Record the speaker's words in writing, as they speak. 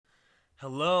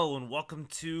Hello, and welcome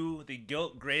to the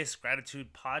Guilt, Grace,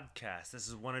 Gratitude podcast. This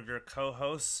is one of your co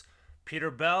hosts, Peter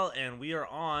Bell, and we are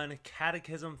on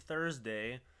Catechism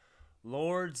Thursday,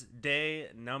 Lord's Day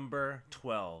number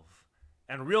 12.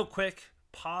 And real quick,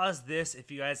 pause this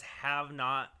if you guys have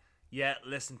not yet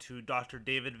listened to Dr.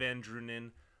 David Van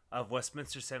Drunen of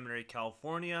Westminster Seminary,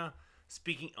 California,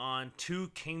 speaking on two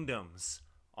kingdoms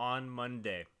on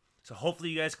Monday. So hopefully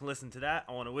you guys can listen to that.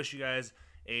 I want to wish you guys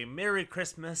a Merry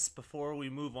Christmas before we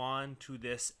move on to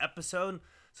this episode.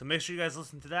 So make sure you guys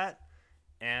listen to that,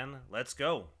 and let's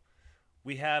go.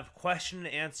 We have question and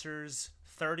answers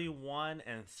 31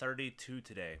 and 32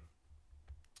 today.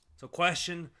 So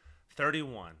question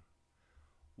 31.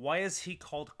 Why is he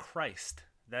called Christ,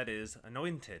 that is,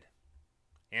 anointed?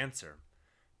 Answer.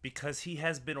 Because he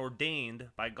has been ordained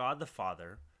by God the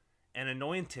Father and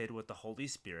anointed with the Holy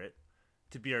Spirit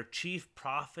to be our chief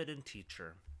prophet and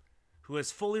teacher, who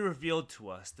has fully revealed to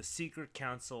us the secret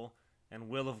counsel and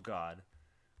will of God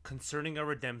concerning our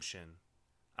redemption,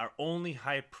 our only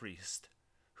high priest,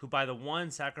 who by the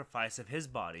one sacrifice of his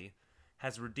body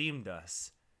has redeemed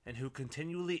us, and who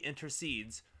continually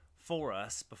intercedes for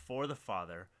us before the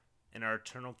Father and our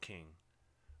eternal King,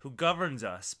 who governs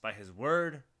us by his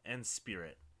word and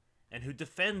spirit, and who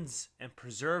defends and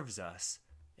preserves us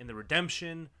in the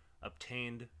redemption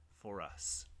obtained for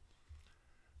us.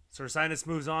 So Ursinus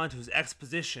moves on to his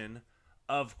exposition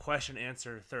of question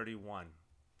answer 31.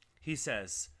 He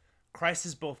says, Christ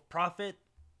is both prophet,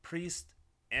 priest,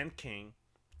 and king,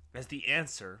 as the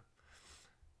answer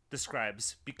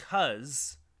describes,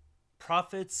 because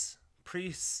prophets,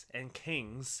 priests, and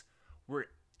kings were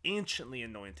anciently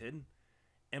anointed,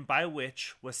 and by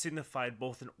which was signified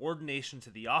both an ordination to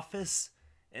the office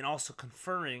and also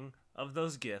conferring of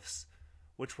those gifts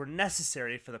which were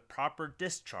necessary for the proper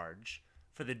discharge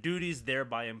for the duties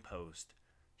thereby imposed.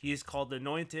 He is called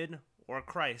anointed, or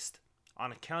Christ,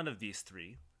 on account of these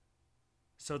three,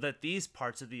 so that these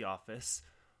parts of the office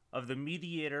of the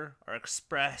mediator are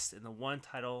expressed in the one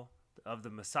title of the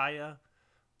Messiah,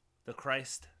 the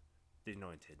Christ, the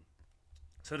anointed.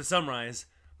 So to summarize,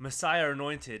 Messiah or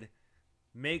anointed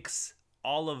makes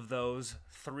all of those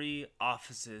three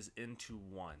offices into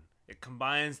one. It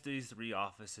combines these three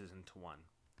offices into one.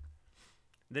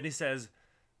 Then he says,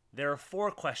 there are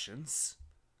four questions.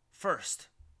 First,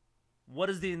 what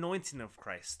is the anointing of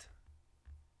Christ?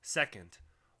 Second,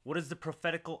 what is the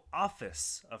prophetical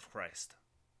office of Christ?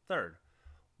 Third,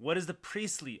 what is the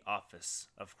priestly office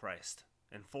of Christ?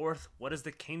 And fourth, what is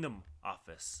the kingdom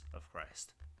office of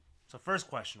Christ? So first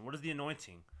question, what is the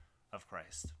anointing of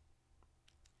Christ?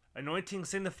 Anointing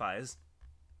signifies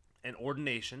an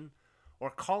ordination or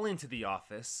calling to the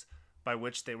office by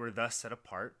which they were thus set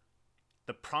apart,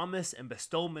 the promise and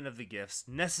bestowment of the gifts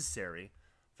necessary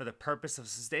for the purpose of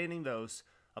sustaining those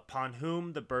upon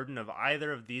whom the burden of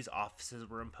either of these offices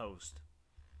were imposed.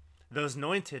 Those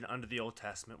anointed under the Old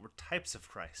Testament were types of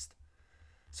Christ,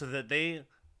 so that their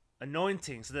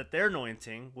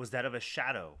anointing was that of a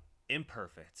shadow,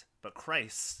 imperfect, but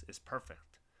Christ's is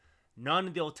perfect. None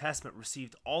in the Old Testament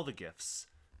received all the gifts,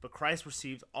 but Christ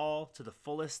received all to the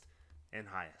fullest and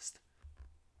highest.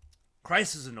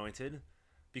 Christ was anointed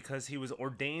because he was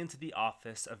ordained to the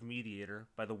office of mediator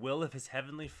by the will of his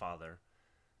heavenly Father,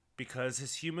 because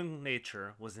his human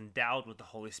nature was endowed with the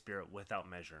Holy Spirit without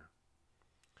measure.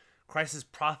 Christ is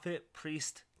prophet,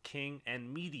 priest, king,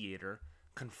 and mediator,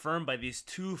 confirmed by these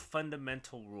two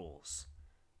fundamental rules.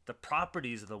 The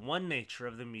properties of the one nature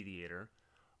of the mediator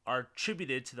are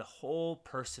attributed to the whole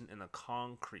person in the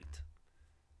concrete.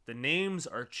 The names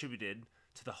are attributed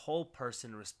to the whole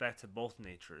person in respect to both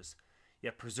natures,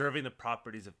 yet preserving the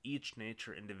properties of each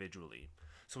nature individually.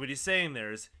 So what he's saying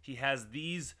there is he has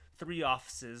these three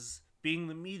offices. Being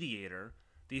the mediator,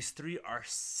 these three are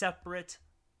separate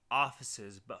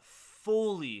offices, but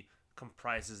fully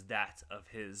comprises that of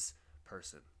his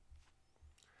person.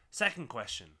 Second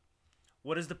question,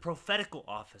 what is the prophetical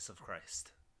office of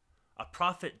Christ? A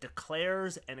prophet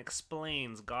declares and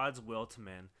explains God's will to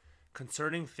men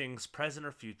concerning things present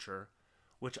or future,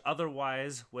 which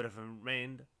otherwise would have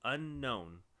remained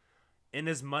unknown,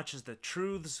 inasmuch as the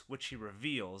truths which he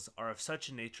reveals are of such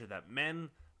a nature that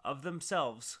men of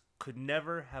themselves could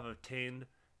never have obtained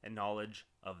a knowledge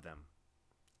of them.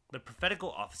 The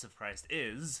prophetical office of Christ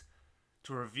is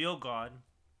to reveal God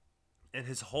and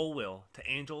his whole will to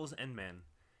angels and men,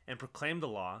 and proclaim the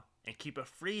law and keep it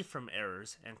free from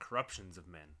errors and corruptions of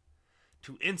men,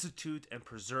 to institute and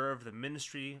preserve the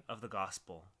ministry of the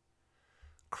gospel.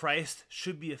 Christ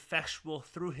should be effectual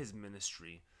through his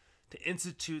ministry to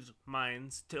institute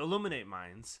minds, to illuminate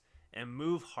minds, and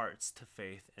move hearts to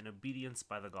faith and obedience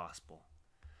by the gospel,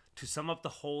 To sum up the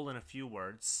whole in a few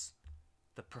words,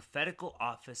 the prophetical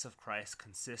office of Christ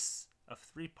consists of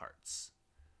three parts: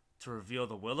 to reveal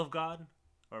the will of God,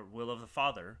 or will of the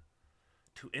Father,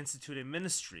 to institute a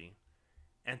ministry,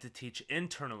 and to teach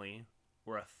internally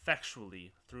or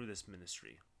effectually through this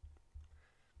ministry.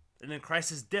 And then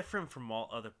Christ is different from all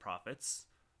other prophets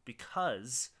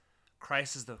because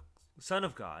Christ is the Son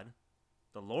of God,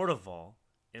 the Lord of all,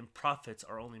 and prophets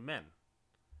are only men.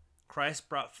 Christ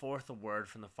brought forth the word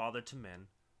from the Father to men.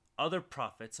 Other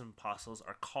prophets and apostles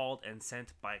are called and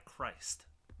sent by Christ.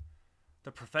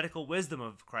 The prophetical wisdom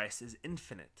of Christ is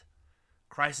infinite.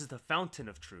 Christ is the fountain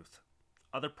of truth.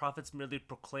 Other prophets merely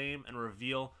proclaim and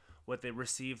reveal what they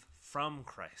receive from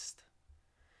Christ.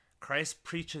 Christ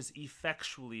preaches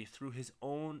effectually through his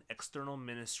own external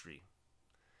ministry.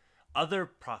 Other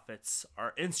prophets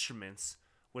are instruments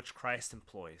which Christ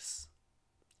employs.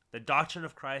 The doctrine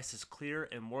of Christ is clearer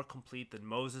and more complete than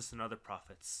Moses and other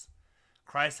prophets.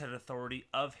 Christ had authority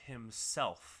of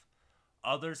himself.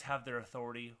 Others have their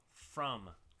authority from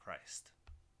Christ.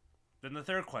 Then the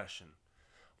third question: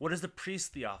 what is the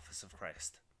priestly office of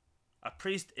Christ? A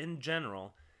priest in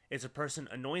general is a person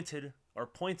anointed or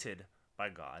appointed by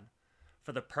God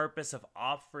for the purpose of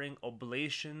offering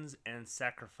oblations and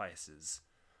sacrifices,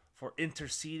 for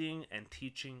interceding and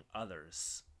teaching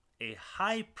others. A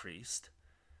high priest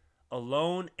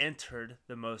alone entered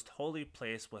the most holy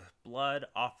place with blood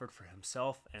offered for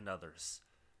himself and others,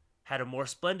 had a more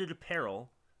splendid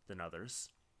apparel than others,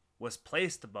 was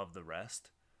placed above the rest,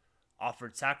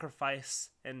 offered sacrifice,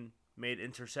 and made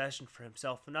intercession for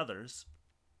himself and others.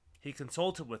 He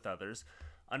consulted with others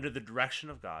under the direction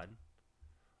of God.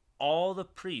 All the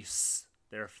priests,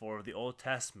 therefore, of the Old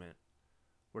Testament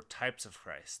were types of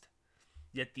Christ.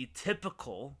 Yet the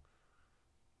typical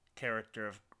character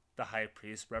of the high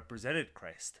priest represented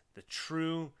Christ, the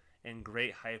true and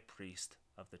great high priest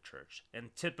of the church.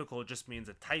 And typical just means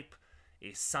a type,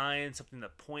 a sign, something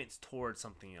that points towards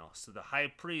something else. So the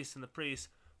high priest and the priest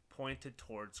pointed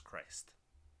towards Christ.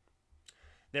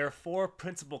 There are four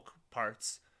principal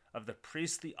parts of the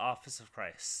priestly office of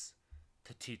Christ: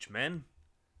 to teach men,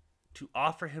 to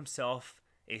offer himself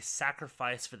a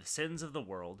sacrifice for the sins of the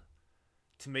world,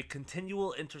 to make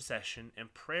continual intercession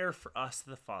and prayer for us to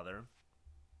the Father,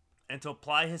 and to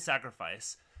apply his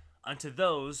sacrifice unto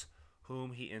those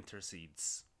whom he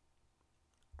intercedes.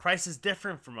 Christ is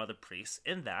different from other priests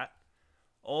in that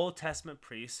Old Testament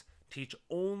priests teach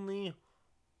only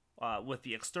with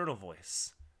the external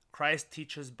voice. Christ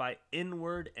teaches by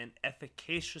inward and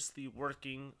efficaciously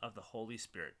working of the Holy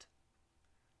Spirit.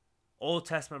 Old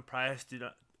Testament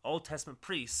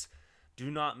priests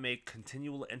do not make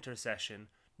continual intercession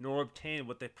nor obtain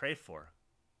what they pray for.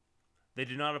 They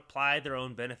do not apply their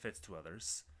own benefits to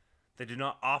others. They do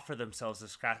not offer themselves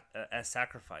as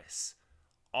sacrifice.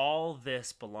 All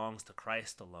this belongs to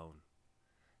Christ alone.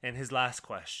 And his last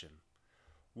question: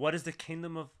 what is the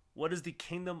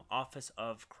kingdom office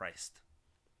of Christ?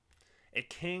 A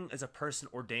king is a person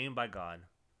ordained by God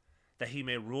that he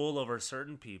may rule over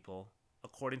certain people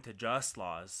according to just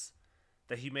laws,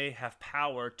 that he may have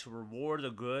power to reward the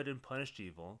good and punish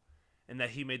evil, and that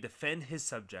he may defend his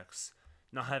subjects,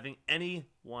 not having any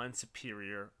one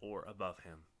superior or above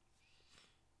him.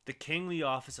 The kingly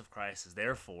office of Christ is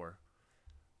therefore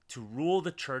to rule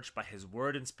the church by his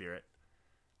word and spirit,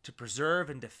 to preserve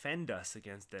and defend us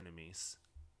against enemies,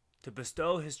 to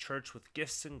bestow his church with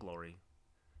gifts and glory,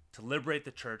 to liberate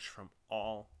the church from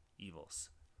all evils.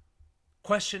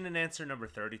 Question and answer number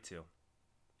 32.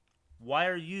 Why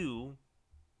are you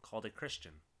called a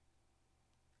Christian?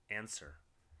 Answer: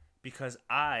 because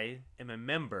I am a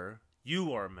member,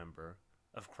 you are a member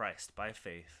of Christ by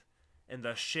faith, and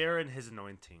thus share in his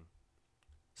anointing,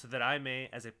 so that I may,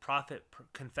 as a prophet,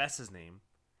 confess his name,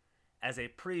 as a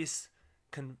priest,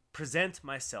 can present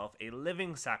myself a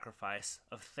living sacrifice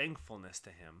of thankfulness to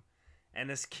him, and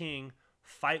as king,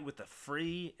 fight with a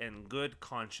free and good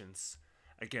conscience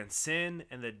against sin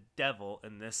and the devil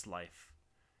in this life,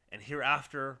 and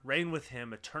hereafter reign with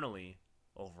him eternally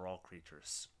over all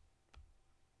creatures.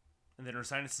 And then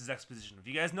Ursinus' exposition. If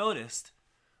you guys noticed,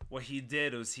 what he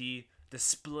did was he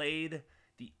displayed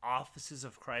the offices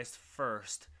of Christ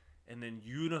first and then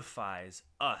unifies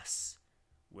us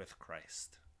with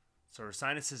Christ. So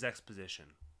Ursinus' exposition.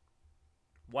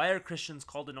 Why are Christians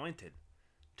called anointed?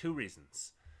 2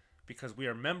 reasons. Because we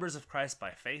are members of Christ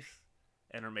by faith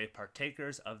and are made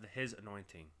partakers of his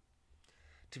anointing.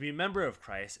 To be a member of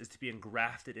Christ is to be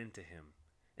engrafted into him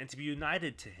and to be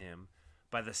united to him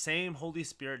by the same Holy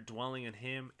Spirit dwelling in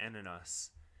him and in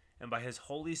us, and by his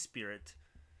Holy Spirit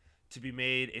to be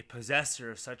made a possessor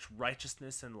of such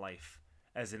righteousness and life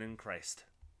as is in Christ,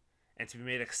 and to be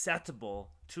made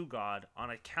acceptable to God on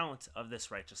account of this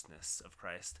righteousness of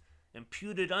Christ,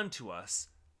 imputed unto us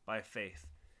by faith,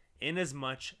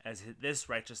 inasmuch as this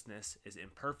righteousness is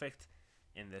imperfect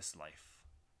in this life.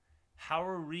 How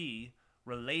are we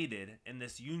related in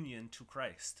this union to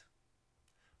Christ?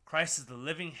 Christ is the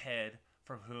living head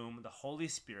from whom the Holy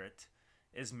Spirit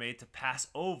is made to pass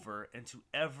over into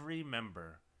every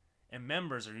member, and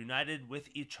members are united with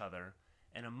each other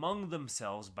and among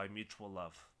themselves by mutual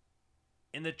love.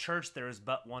 In the church there is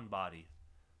but one body,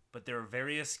 but there are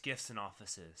various gifts and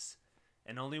offices,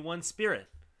 and only one Spirit,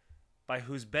 by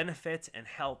whose benefit and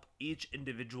help each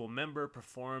individual member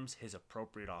performs his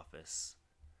appropriate office.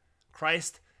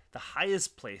 Christ, the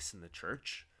highest place in the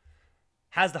church,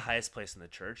 has the highest place in the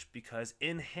church because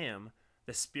in him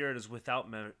the Spirit is without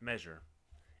measure,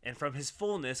 and from his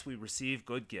fullness we receive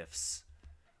good gifts.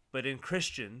 But in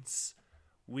Christians,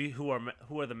 we who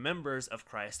are the members of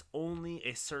Christ, only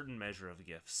a certain measure of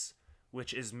gifts,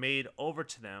 which is made over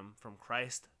to them from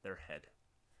Christ their head.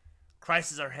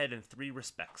 Christ is our head in three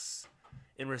respects: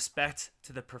 in respect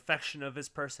to the perfection of his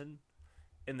person,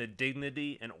 in the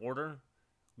dignity and order,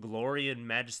 glory and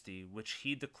majesty which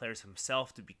he declares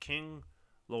himself to be King,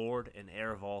 Lord, and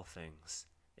heir of all things,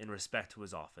 in respect to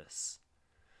his office.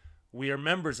 We are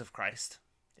members of Christ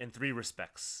in three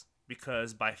respects: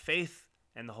 because by faith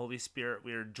and the Holy Spirit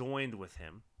we are joined with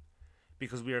him,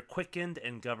 because we are quickened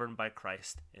and governed by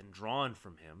Christ and drawn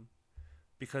from him,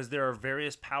 because there are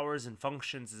various powers and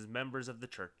functions as members of the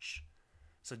church,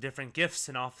 so different gifts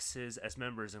and offices as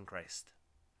members in Christ.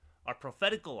 Our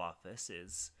prophetical office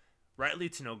is rightly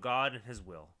to know God and his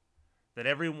will, that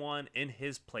everyone in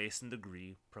his place and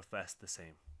degree profess the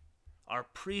same. Our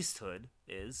priesthood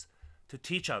is to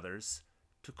teach others,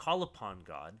 to call upon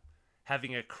God,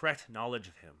 having a correct knowledge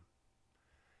of him,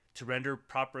 to render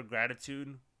proper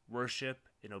gratitude, worship,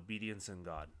 and obedience in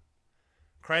God.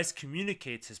 Christ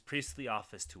communicates his priestly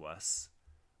office to us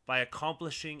by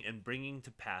accomplishing and bringing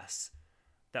to pass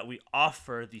that we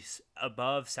offer these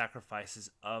above sacrifices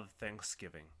of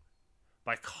thanksgiving,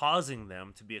 by causing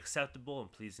them to be acceptable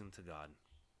and pleasing to God.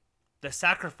 The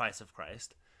sacrifice of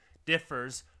Christ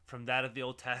differs from that of the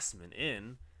Old Testament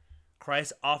in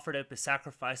Christ offered up a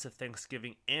sacrifice of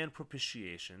thanksgiving and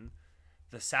propitiation.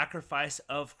 The sacrifice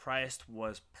of Christ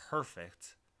was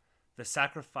perfect. The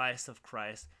sacrifice of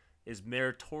Christ is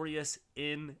meritorious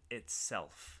in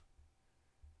itself.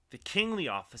 The kingly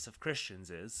office of Christians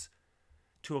is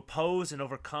to oppose and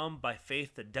overcome by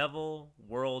faith the devil,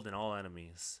 world, and all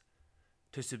enemies,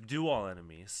 to subdue all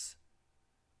enemies.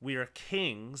 We are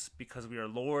kings because we are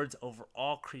lords over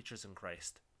all creatures in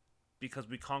Christ, because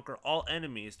we conquer all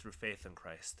enemies through faith in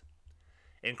Christ.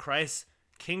 And Christ's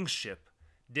kingship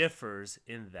differs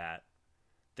in that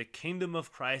the kingdom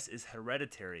of Christ is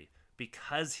hereditary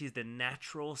because he's the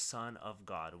natural son of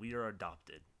God. We are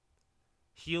adopted.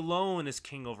 He alone is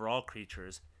king over all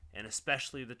creatures, and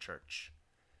especially the church.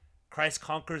 Christ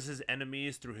conquers his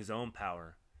enemies through his own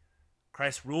power.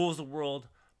 Christ rules the world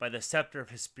by the scepter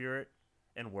of his Spirit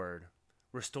and word,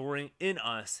 restoring in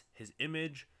us his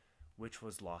image which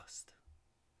was lost.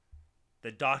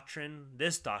 This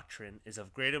doctrine is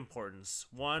of great importance,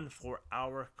 one, for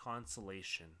our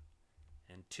consolation,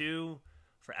 and two,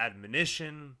 for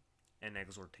admonition and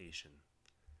exhortation.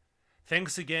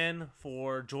 Thanks again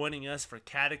for joining us for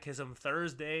Catechism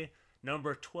Thursday,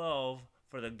 number 12,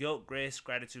 for the Guilt, Grace,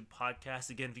 Gratitude podcast.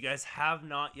 Again, if you guys have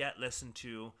not yet listened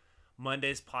to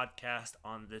Monday's podcast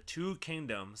on the two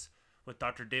kingdoms with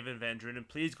Dr. David Van Drunen,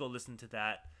 please go listen to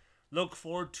that. Look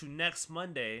forward to next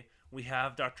Monday. We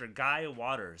have Dr. Guy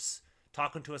Waters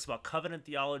talking to us about covenant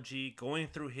theology, going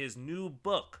through his new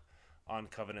book on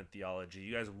covenant theology.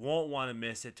 You guys won't want to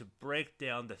miss it, to break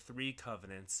down the three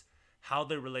covenants, how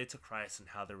they relate to Christ and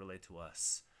how they relate to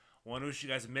us. I want to wish you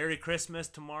guys a Merry Christmas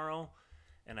tomorrow,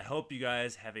 and I hope you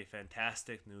guys have a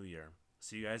fantastic New Year.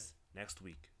 See you guys next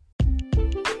week.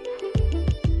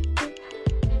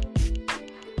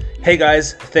 Hey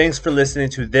guys, thanks for listening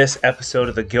to this episode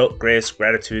of the Guilt, Grace,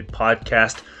 Gratitude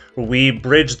podcast, where we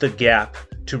bridge the gap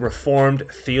to Reformed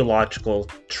theological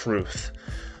truth.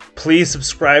 Please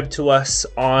subscribe to us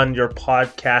on your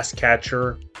podcast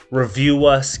catcher, review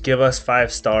us, give us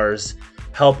 5 stars,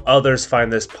 help others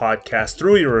find this podcast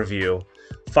through your review.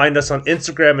 Find us on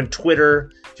Instagram and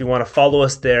Twitter if you want to follow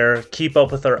us there. Keep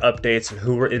up with our updates and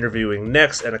who we're interviewing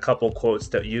next, and a couple quotes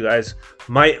that you guys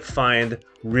might find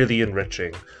really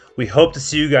enriching. We hope to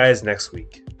see you guys next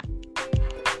week.